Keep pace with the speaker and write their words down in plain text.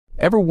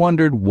Ever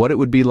wondered what it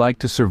would be like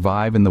to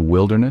survive in the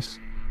wilderness?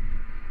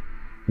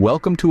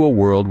 Welcome to a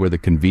world where the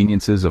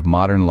conveniences of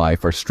modern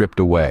life are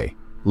stripped away,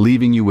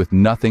 leaving you with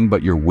nothing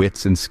but your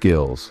wits and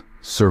skills.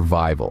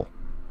 Survival.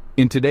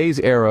 In today's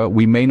era,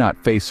 we may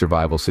not face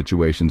survival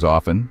situations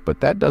often,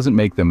 but that doesn't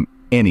make them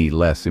any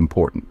less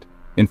important.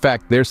 In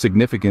fact, their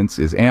significance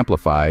is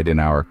amplified in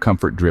our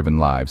comfort-driven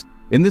lives.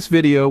 In this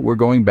video, we're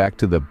going back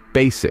to the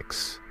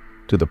basics,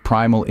 to the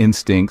primal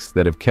instincts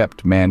that have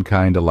kept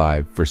mankind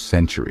alive for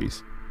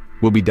centuries.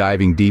 We'll be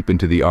diving deep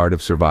into the art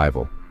of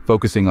survival,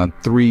 focusing on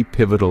three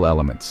pivotal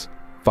elements: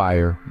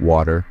 fire,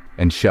 water,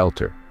 and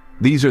shelter.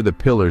 These are the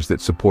pillars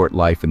that support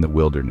life in the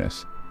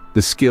wilderness,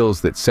 the skills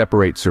that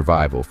separate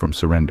survival from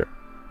surrender.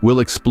 We'll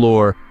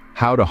explore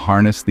how to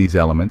harness these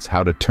elements,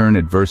 how to turn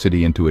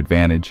adversity into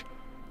advantage,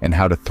 and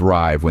how to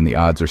thrive when the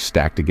odds are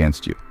stacked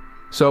against you.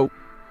 So,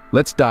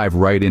 let's dive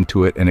right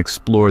into it and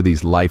explore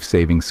these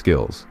life-saving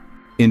skills.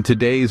 In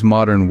today's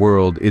modern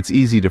world, it's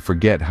easy to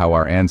forget how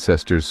our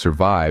ancestors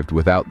survived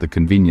without the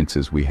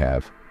conveniences we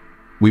have.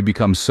 We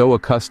become so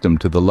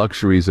accustomed to the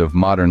luxuries of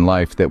modern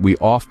life that we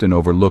often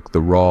overlook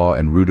the raw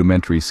and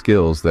rudimentary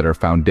skills that are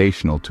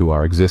foundational to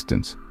our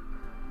existence.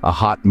 A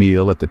hot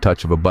meal at the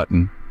touch of a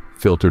button,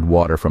 filtered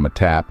water from a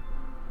tap,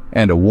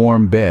 and a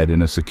warm bed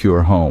in a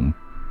secure home.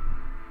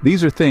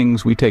 These are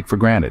things we take for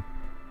granted,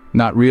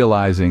 not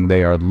realizing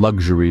they are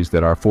luxuries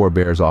that our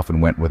forebears often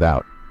went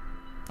without.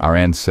 Our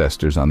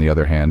ancestors, on the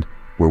other hand,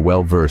 were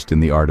well versed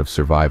in the art of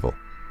survival.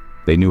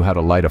 They knew how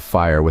to light a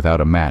fire without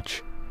a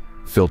match,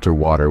 filter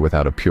water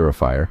without a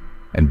purifier,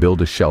 and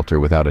build a shelter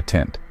without a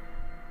tent.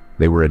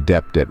 They were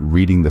adept at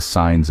reading the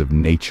signs of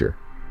nature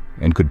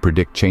and could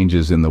predict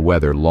changes in the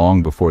weather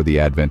long before the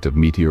advent of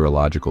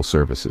meteorological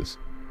services.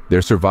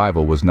 Their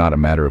survival was not a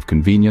matter of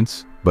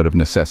convenience, but of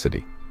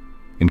necessity.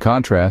 In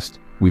contrast,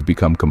 we've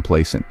become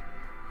complacent.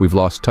 We've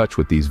lost touch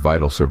with these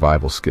vital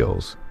survival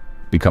skills,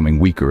 becoming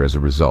weaker as a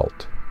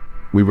result.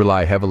 We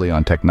rely heavily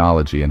on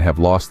technology and have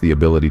lost the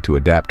ability to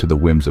adapt to the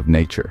whims of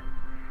nature.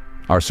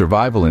 Our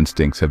survival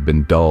instincts have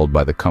been dulled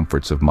by the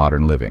comforts of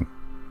modern living.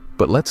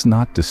 But let's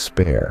not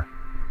despair.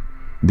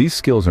 These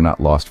skills are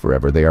not lost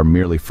forever, they are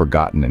merely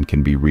forgotten and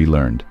can be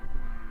relearned.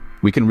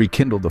 We can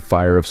rekindle the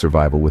fire of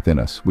survival within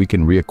us. We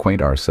can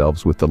reacquaint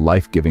ourselves with the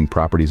life-giving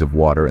properties of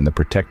water and the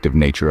protective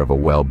nature of a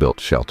well-built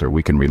shelter.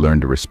 We can relearn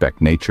to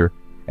respect nature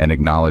and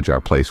acknowledge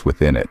our place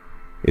within it.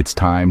 It's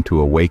time to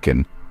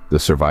awaken the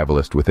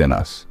survivalist within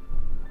us.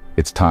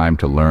 It's time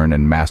to learn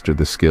and master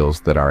the skills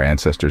that our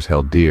ancestors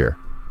held dear.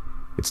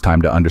 It's time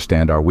to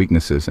understand our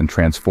weaknesses and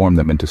transform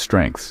them into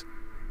strengths.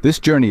 This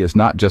journey is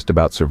not just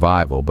about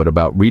survival, but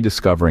about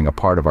rediscovering a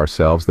part of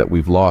ourselves that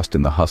we've lost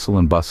in the hustle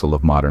and bustle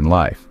of modern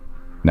life.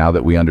 Now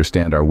that we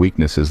understand our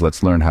weaknesses,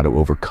 let's learn how to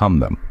overcome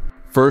them.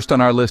 First on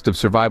our list of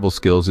survival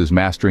skills is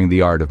mastering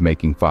the art of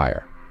making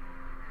fire.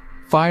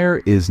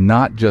 Fire is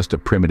not just a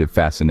primitive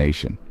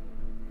fascination.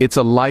 It's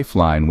a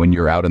lifeline when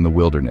you're out in the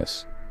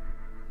wilderness.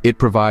 It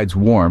provides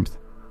warmth,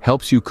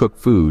 helps you cook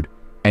food,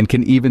 and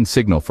can even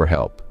signal for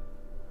help.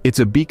 It's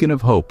a beacon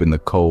of hope in the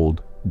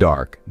cold,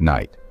 dark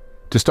night.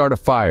 To start a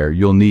fire,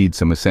 you'll need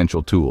some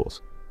essential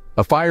tools.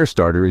 A fire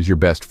starter is your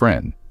best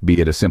friend,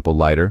 be it a simple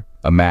lighter,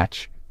 a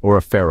match, or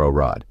a ferro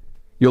rod.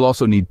 You'll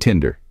also need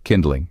tinder,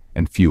 kindling,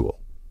 and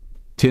fuel.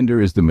 Tinder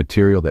is the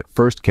material that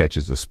first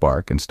catches a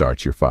spark and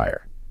starts your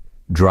fire.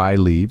 Dry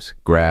leaves,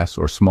 grass,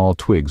 or small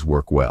twigs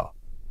work well.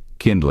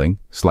 Kindling,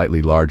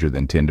 slightly larger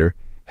than tinder,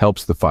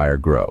 helps the fire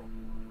grow.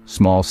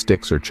 Small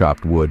sticks or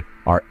chopped wood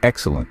are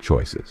excellent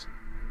choices.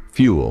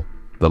 Fuel,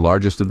 the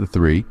largest of the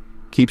three,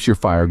 keeps your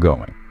fire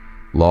going.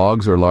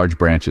 Logs or large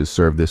branches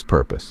serve this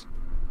purpose.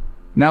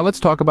 Now let's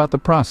talk about the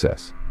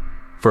process.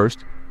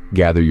 First,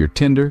 gather your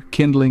tinder,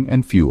 kindling,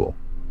 and fuel.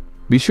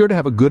 Be sure to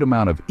have a good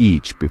amount of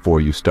each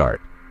before you start.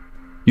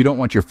 You don't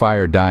want your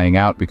fire dying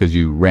out because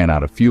you ran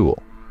out of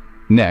fuel.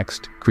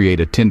 Next,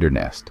 create a tinder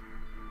nest.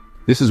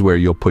 This is where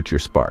you'll put your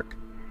spark.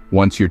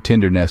 Once your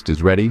tinder nest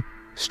is ready,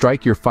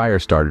 strike your fire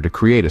starter to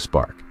create a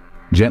spark.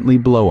 Gently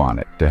blow on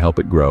it to help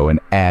it grow and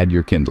add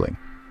your kindling.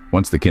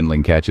 Once the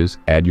kindling catches,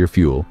 add your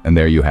fuel, and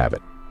there you have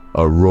it.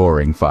 A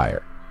roaring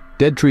fire.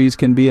 Dead trees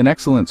can be an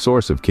excellent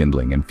source of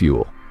kindling and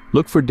fuel.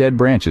 Look for dead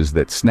branches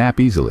that snap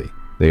easily.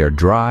 They are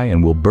dry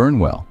and will burn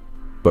well.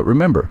 But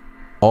remember,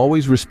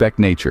 always respect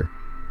nature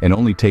and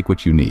only take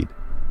what you need.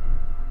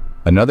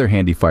 Another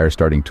handy fire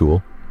starting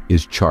tool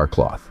is char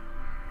cloth.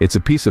 It's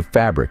a piece of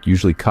fabric,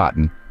 usually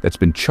cotton, that's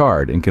been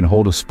charred and can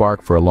hold a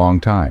spark for a long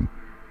time.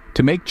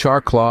 To make char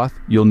cloth,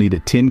 you'll need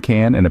a tin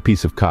can and a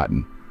piece of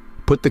cotton.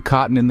 Put the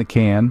cotton in the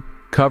can,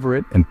 cover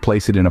it, and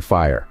place it in a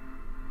fire.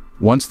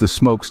 Once the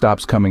smoke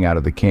stops coming out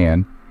of the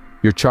can,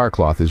 your char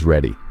cloth is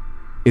ready.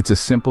 It's a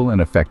simple and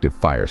effective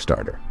fire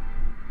starter.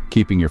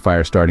 Keeping your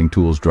fire starting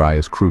tools dry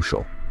is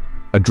crucial.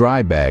 A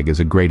dry bag is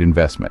a great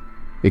investment.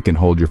 It can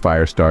hold your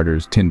fire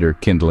starters, tinder,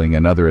 kindling,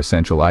 and other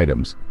essential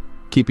items,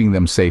 keeping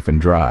them safe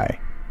and dry.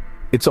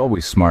 It's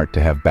always smart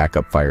to have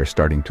backup fire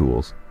starting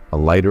tools. A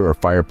lighter or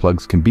fire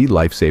plugs can be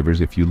lifesavers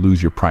if you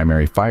lose your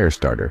primary fire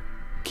starter.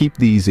 Keep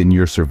these in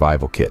your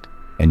survival kit,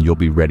 and you'll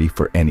be ready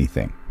for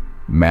anything.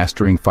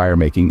 Mastering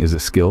firemaking is a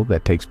skill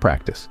that takes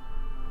practice,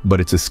 but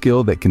it's a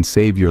skill that can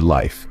save your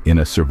life in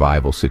a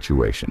survival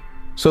situation.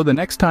 So the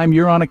next time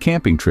you're on a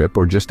camping trip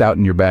or just out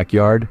in your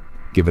backyard,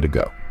 give it a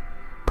go.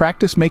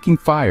 Practice making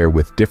fire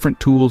with different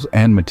tools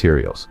and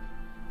materials.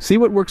 See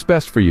what works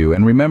best for you,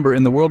 and remember,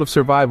 in the world of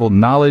survival,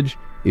 knowledge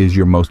is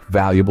your most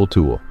valuable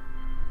tool.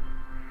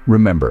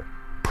 Remember,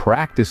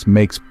 practice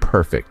makes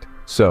perfect.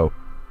 So,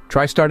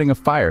 try starting a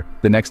fire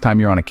the next time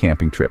you're on a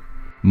camping trip.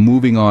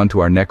 Moving on to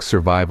our next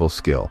survival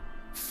skill,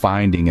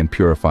 finding and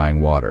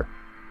purifying water.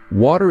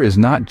 Water is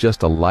not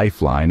just a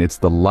lifeline, it's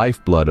the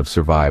lifeblood of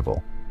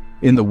survival.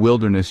 In the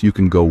wilderness, you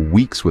can go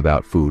weeks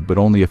without food, but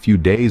only a few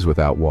days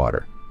without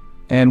water.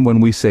 And when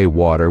we say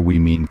water, we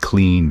mean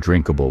clean,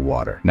 drinkable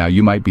water. Now,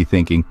 you might be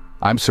thinking,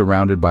 I'm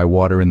surrounded by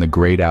water in the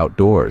great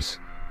outdoors.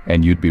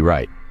 And you'd be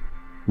right.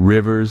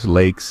 Rivers,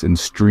 lakes, and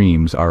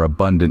streams are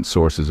abundant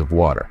sources of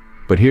water.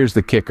 But here's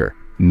the kicker.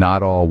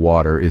 Not all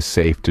water is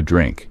safe to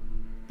drink.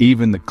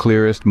 Even the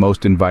clearest,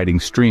 most inviting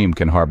stream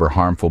can harbor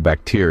harmful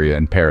bacteria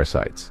and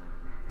parasites.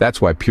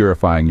 That's why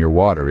purifying your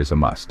water is a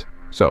must.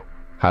 So,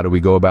 how do we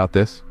go about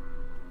this?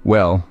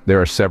 Well,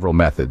 there are several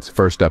methods.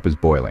 First up is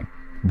boiling.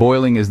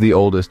 Boiling is the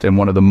oldest and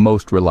one of the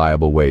most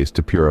reliable ways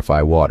to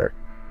purify water.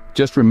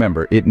 Just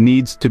remember, it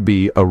needs to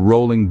be a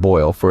rolling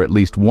boil for at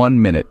least 1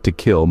 minute to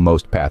kill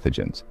most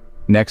pathogens.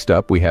 Next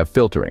up, we have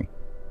filtering.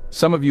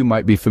 Some of you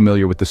might be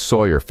familiar with the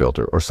Sawyer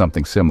filter or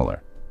something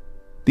similar.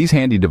 These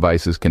handy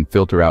devices can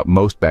filter out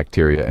most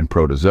bacteria and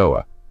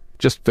protozoa.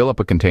 Just fill up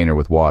a container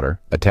with water,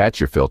 attach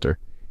your filter,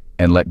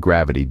 and let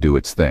gravity do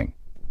its thing.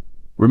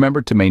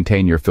 Remember to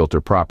maintain your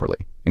filter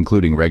properly,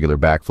 including regular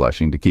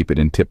backflushing to keep it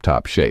in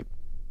tip-top shape.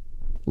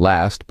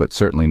 Last, but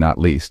certainly not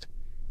least,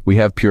 we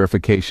have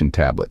purification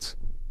tablets.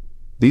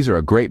 These are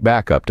a great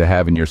backup to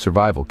have in your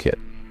survival kit.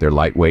 They're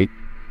lightweight,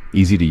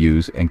 easy to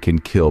use, and can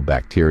kill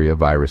bacteria,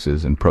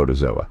 viruses, and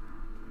protozoa.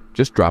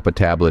 Just drop a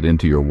tablet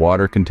into your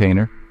water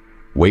container,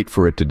 wait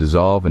for it to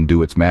dissolve and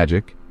do its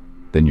magic,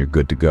 then you're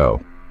good to go.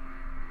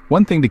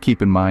 One thing to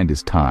keep in mind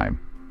is time.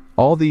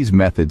 All these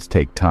methods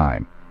take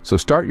time, so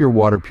start your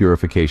water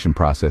purification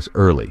process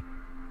early.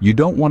 You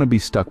don't want to be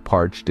stuck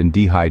parched and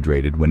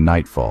dehydrated when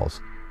night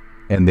falls.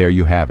 And there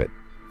you have it,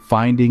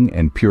 finding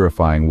and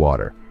purifying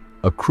water,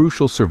 a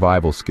crucial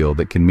survival skill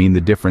that can mean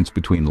the difference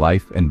between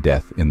life and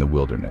death in the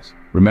wilderness.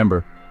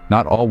 Remember,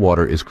 not all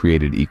water is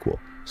created equal,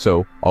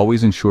 so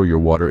always ensure your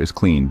water is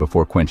clean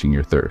before quenching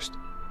your thirst.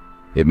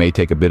 It may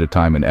take a bit of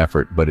time and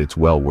effort, but it's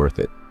well worth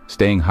it.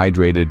 Staying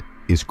hydrated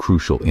is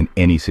crucial in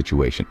any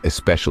situation,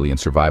 especially in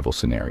survival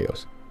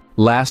scenarios.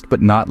 Last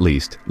but not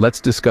least,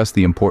 let's discuss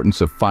the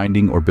importance of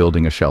finding or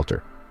building a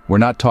shelter. We're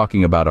not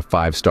talking about a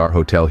 5-star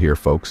hotel here,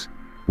 folks.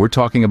 We're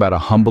talking about a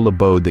humble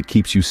abode that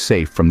keeps you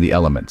safe from the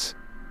elements.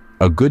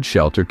 A good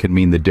shelter can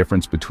mean the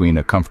difference between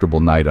a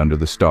comfortable night under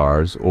the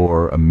stars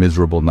or a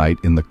miserable night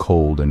in the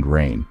cold and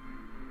rain.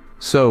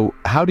 So,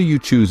 how do you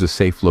choose a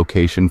safe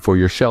location for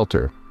your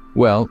shelter?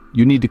 Well,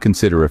 you need to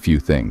consider a few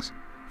things.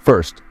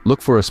 First,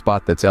 look for a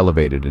spot that's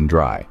elevated and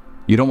dry.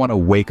 You don't want to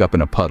wake up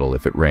in a puddle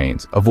if it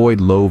rains.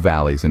 Avoid low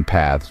valleys and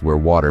paths where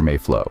water may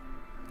flow.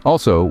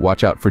 Also,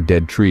 watch out for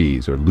dead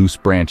trees or loose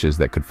branches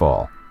that could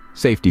fall.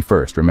 Safety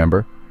first,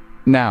 remember?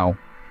 Now,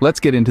 let's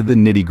get into the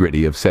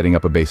nitty-gritty of setting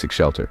up a basic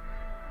shelter.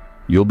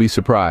 You'll be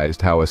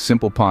surprised how a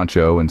simple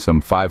poncho and some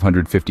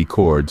 550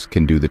 cords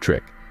can do the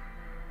trick.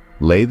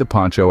 Lay the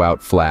poncho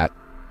out flat,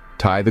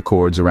 tie the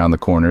cords around the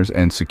corners,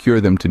 and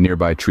secure them to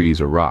nearby trees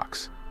or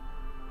rocks.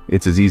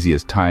 It's as easy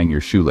as tying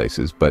your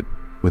shoelaces, but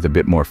with a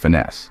bit more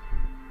finesse.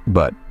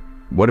 But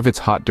what if it's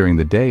hot during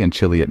the day and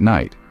chilly at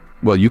night?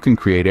 Well, you can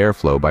create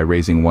airflow by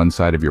raising one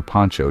side of your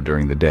poncho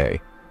during the day.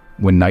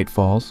 When night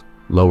falls,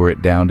 lower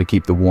it down to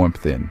keep the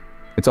warmth in.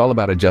 It's all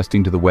about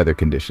adjusting to the weather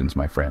conditions,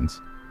 my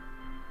friends.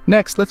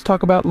 Next, let's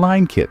talk about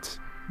line kits.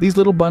 These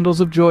little bundles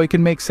of joy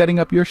can make setting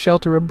up your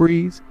shelter a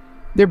breeze.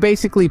 They're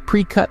basically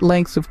pre-cut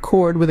lengths of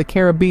cord with a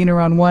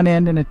carabiner on one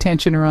end and a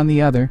tensioner on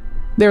the other.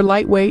 They're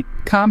lightweight,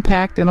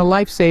 compact, and a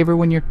lifesaver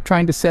when you're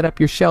trying to set up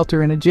your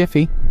shelter in a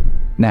jiffy.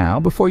 Now,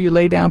 before you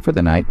lay down for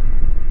the night,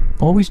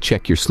 always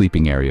check your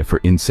sleeping area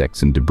for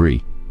insects and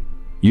debris.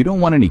 You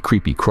don't want any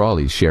creepy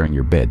crawlies sharing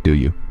your bed, do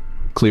you?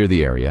 Clear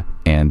the area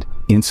and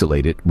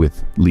insulate it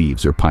with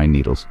leaves or pine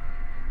needles.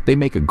 They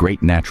make a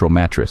great natural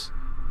mattress.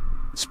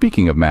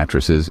 Speaking of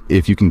mattresses,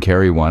 if you can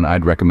carry one,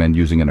 I'd recommend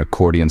using an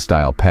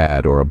accordion-style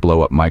pad or a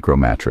blow-up micro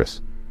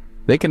mattress.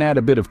 They can add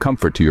a bit of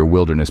comfort to your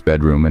wilderness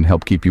bedroom and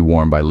help keep you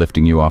warm by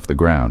lifting you off the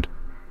ground.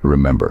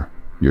 Remember,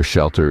 your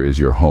shelter is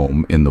your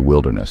home in the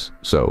wilderness,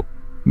 so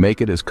make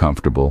it as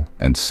comfortable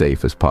and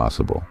safe as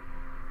possible.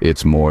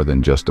 It's more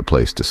than just a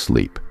place to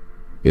sleep.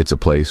 It's a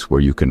place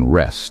where you can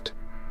rest,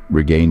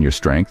 regain your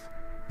strength,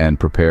 and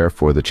prepare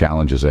for the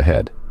challenges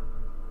ahead.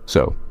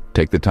 So,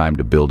 take the time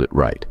to build it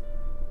right.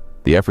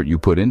 The effort you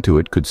put into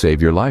it could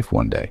save your life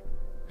one day.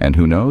 And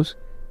who knows,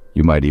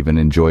 you might even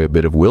enjoy a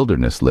bit of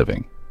wilderness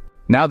living.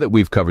 Now that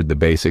we've covered the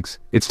basics,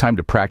 it's time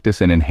to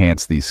practice and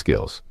enhance these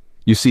skills.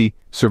 You see,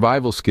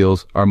 survival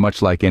skills are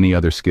much like any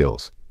other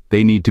skills.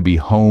 They need to be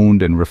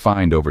honed and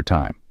refined over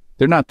time.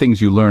 They're not things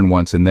you learn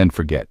once and then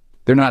forget.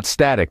 They're not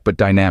static but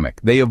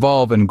dynamic. They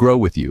evolve and grow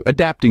with you,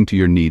 adapting to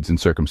your needs and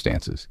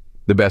circumstances.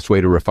 The best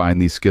way to refine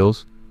these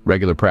skills?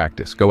 Regular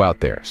practice. Go out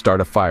there, start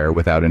a fire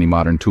without any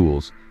modern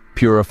tools,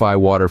 purify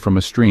water from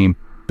a stream,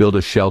 build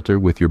a shelter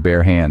with your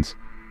bare hands.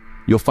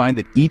 You'll find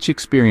that each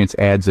experience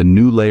adds a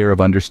new layer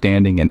of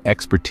understanding and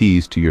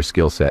expertise to your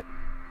skill set.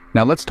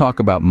 Now let's talk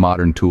about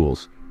modern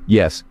tools.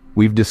 Yes,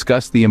 we've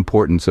discussed the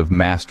importance of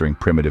mastering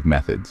primitive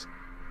methods.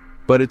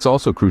 But it's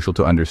also crucial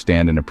to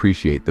understand and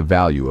appreciate the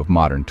value of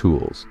modern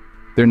tools.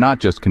 They're not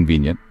just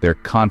convenient, they're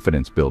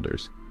confidence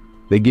builders.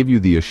 They give you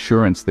the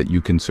assurance that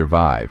you can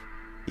survive,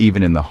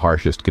 even in the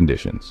harshest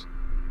conditions.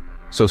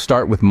 So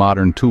start with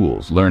modern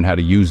tools, learn how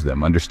to use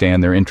them,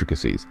 understand their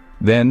intricacies.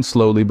 Then,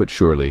 slowly but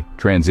surely,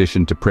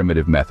 transition to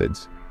primitive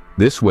methods.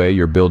 This way,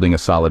 you're building a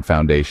solid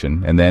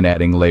foundation and then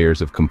adding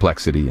layers of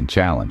complexity and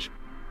challenge.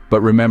 But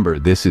remember,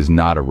 this is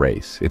not a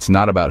race. It's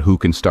not about who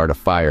can start a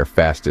fire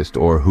fastest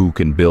or who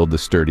can build the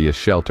sturdiest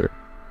shelter.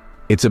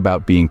 It's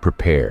about being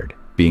prepared,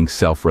 being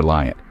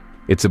self-reliant.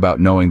 It's about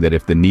knowing that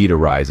if the need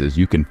arises,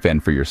 you can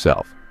fend for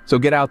yourself. So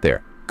get out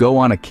there. Go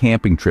on a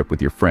camping trip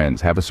with your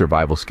friends, have a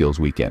survival skills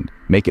weekend.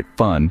 Make it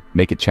fun,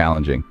 make it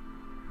challenging.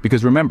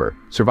 Because remember,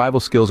 survival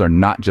skills are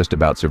not just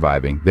about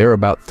surviving, they're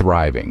about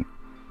thriving.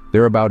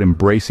 They're about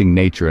embracing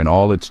nature and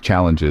all its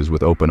challenges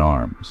with open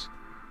arms.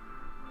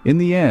 In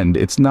the end,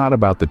 it's not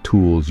about the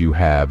tools you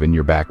have in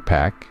your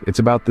backpack, it's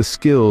about the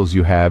skills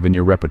you have in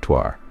your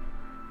repertoire.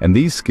 And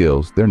these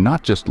skills, they're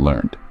not just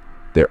learned,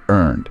 they're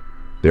earned.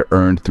 They're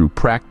earned through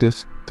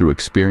practice, through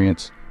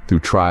experience, through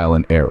trial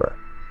and error.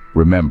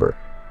 Remember,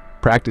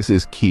 practice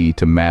is key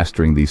to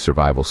mastering these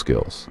survival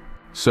skills.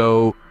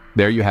 So,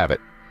 there you have it.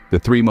 The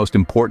 3 most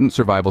important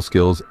survival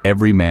skills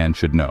every man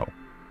should know.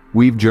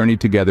 We've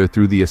journeyed together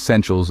through the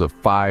essentials of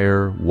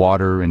fire,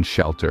 water, and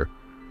shelter.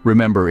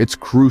 Remember, it's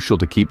crucial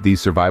to keep these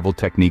survival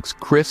techniques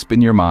crisp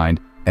in your mind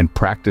and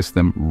practice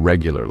them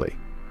regularly.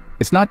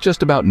 It's not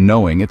just about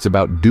knowing, it's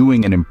about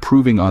doing and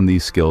improving on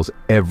these skills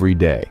every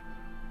day.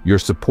 Your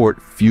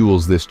support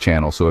fuels this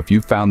channel, so if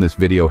you found this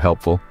video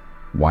helpful,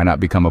 why not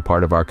become a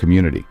part of our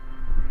community?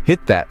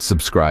 Hit that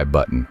subscribe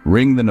button,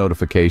 ring the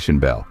notification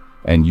bell,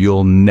 and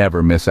you'll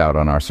never miss out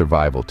on our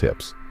survival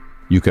tips.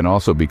 You can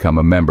also become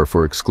a member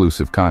for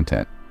exclusive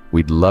content.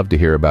 We'd love to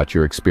hear about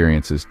your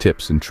experiences,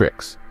 tips, and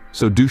tricks.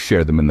 So do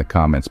share them in the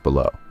comments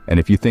below. And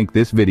if you think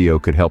this video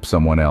could help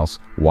someone else,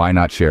 why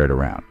not share it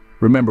around?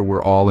 Remember,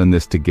 we're all in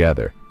this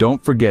together.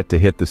 Don't forget to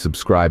hit the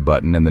subscribe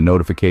button and the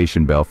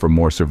notification bell for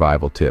more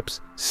survival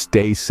tips.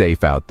 Stay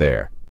safe out there.